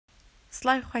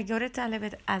سڵاوی خوای گەورەتان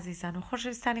لەبێت ئازیزان و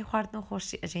خۆشەویستانی خواردن و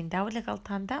خۆشی ئەژین داود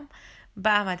لەگەڵتاندام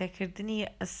بە ئامادەکردنی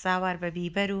ساوار بە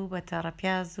بیبەر و بە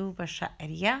تەڕەپیاز و بە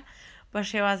شەعریە بە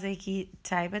شێوازێکی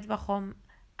تایبەت بەخۆم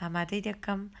ئامادەی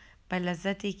دەکەم بە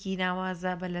لەزەتێکی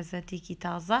ناوازە بە لەزەتێکی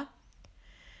تازە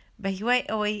بە هیوای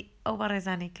ئەوەی ئەو بە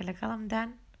ڕێزانەی کە لەگەڵمدان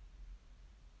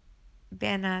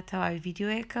بێنە تەواوی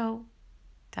ڤیدیۆیەکە و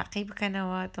تاقی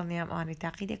بکەنەوە دڵنیام ئەوانەی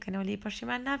تاقی دەکەنەوە لێی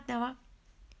پەشیمان نابنەوە.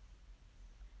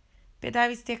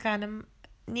 پێداویستەکانم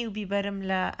نیو بیبەرم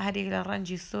لە هەرێک لە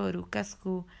ڕەنجی سۆر و کەسک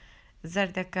و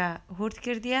زەردەکە هورد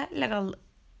کردیە لەگەڵ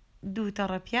 2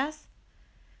 تەڕەپیاز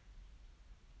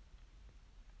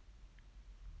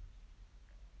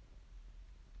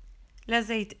لە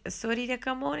زەیت سۆری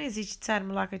دەکەمەوە نێزیی 4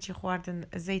 مڵاکەکی خواردن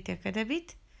زەیتەکە دەبیت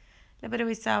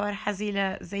لەبەرەوەی ساوار حەزی لە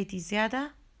زەیتی زیادە.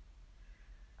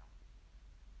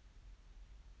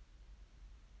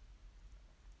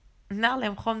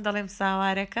 ناڵێم خۆم دەڵێم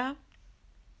ساوارەکە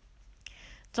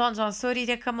جوان جوان سۆری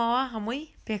دەکەمەوە هەمووی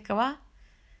پێکەوە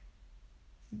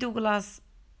 2 گڵاس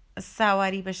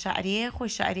ساواری بە شەعریە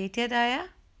خۆی شەعری تێدایە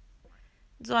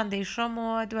جوان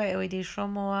دەیشۆمەوە دوای ئەوەی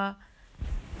دەیشۆمەوە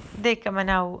دەیکەمە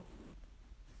ناو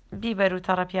بیبەر و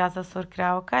تەڕەپیازە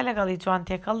سۆرکراوەکە لەگەڵی جوان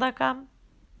تێکەڵ دەکەم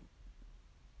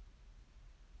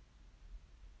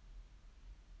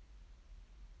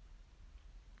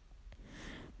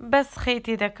بەس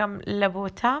خەیتی دەکەم لە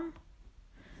بۆتام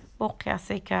بۆ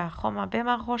قیاسەی کە خۆمە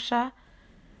بێمە خۆشە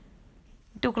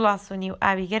 2 گڵاس و نیو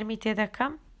ئاوی گەرمی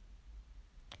تێدەکەم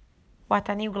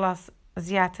واتە نیو گڵاس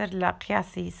زیاتر لە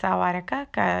قیاسی ساوارەکە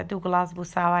کە 2 گڵاس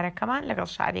بوو ساوارەکەمان لەگەڵ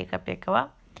شەعریەکە پێکەوە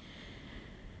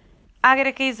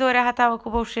ئاگرەکەی زۆرە هەتاوەکو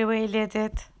بەو شێوەیە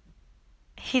لێدێت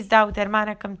هیچ داو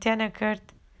دەرمانەکەم تێنەکرد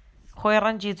خۆی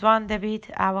ڕەنجی جوان دەبیت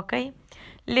ئاوەکەی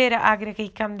لێرە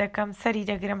ئاگرەکەی کەم دەکەم سەری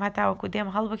دەگرم هەتاوەکو دێم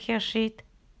هەڵبکێشیت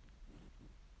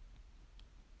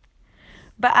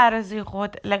بە ئارەزوی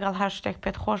خۆت لەگەڵ هەر شتێک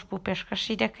پێت خۆش بوو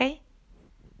پێشکەشی دەکەی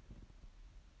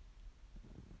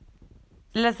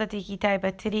لەزەتێکی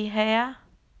تایبەتری هەیە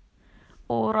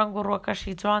و ڕەنگ و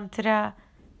ڕۆکەشی جوانترە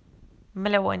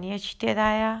ملەوەنیەکی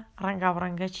تێدایە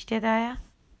ڕەنگاوڕەنگەکی تێدایە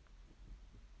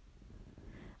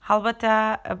هەڵبەتە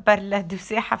بەر لە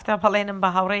 2-3 هەفتە بەڵێنم بە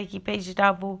هاوڕەیەکی پێیجدا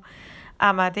بوو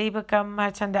ئامادەی بکەم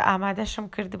هەرچەندە ئامادەشم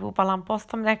کرد بوو بەڵام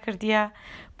پۆستم نەکردیە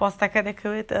پۆستەکە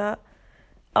دەکەوێت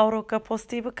ئەوڕۆکە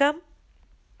پۆستی بکەم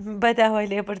بەداوای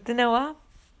لێبردنەوە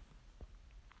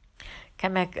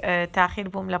کەمێک تاخیر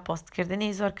بووم لە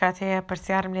پۆستکردنی زۆر کات هەیە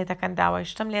پرسیارم لێ دەکەن داوای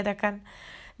شتم لێ دەکەن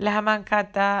لە هەمان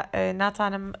کاتدا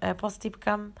ناتوانم پۆستی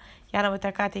بکەم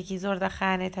یانەوەتە کاتێکی زۆر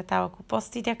دەخانێت هەتاوەکو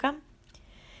پۆستی دەکەم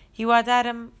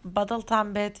هیوادارم بەدڵتان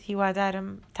بێت هیوادارم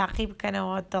تاقی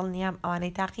بکەنەوە دڵنیام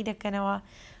ئەوانەی تاقی دەکەنەوە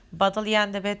بەدڵیان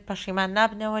دەبێت پەشیمان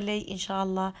نابنەوە لێی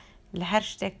ئینشاءالله لە هەر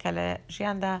شتێک کە لە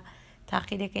ژیاندا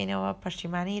تاقی دەکەینەوە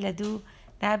پەشیمانی لە دوو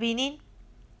نابینین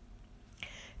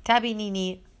تا بینینی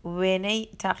وێنەی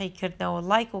تاقیکردنەوە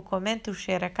لایک و کۆمنت و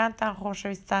شێرەکانتان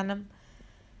خۆشەویستانم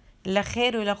لە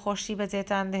خێر و لە خۆشی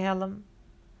بەجێتان دەهێڵم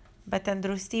بە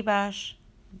تەندروستی باش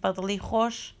بەدڵی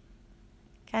خۆش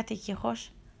کاتێکی خۆش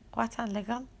خواتان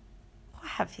لەگەڵ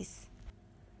خواحافیز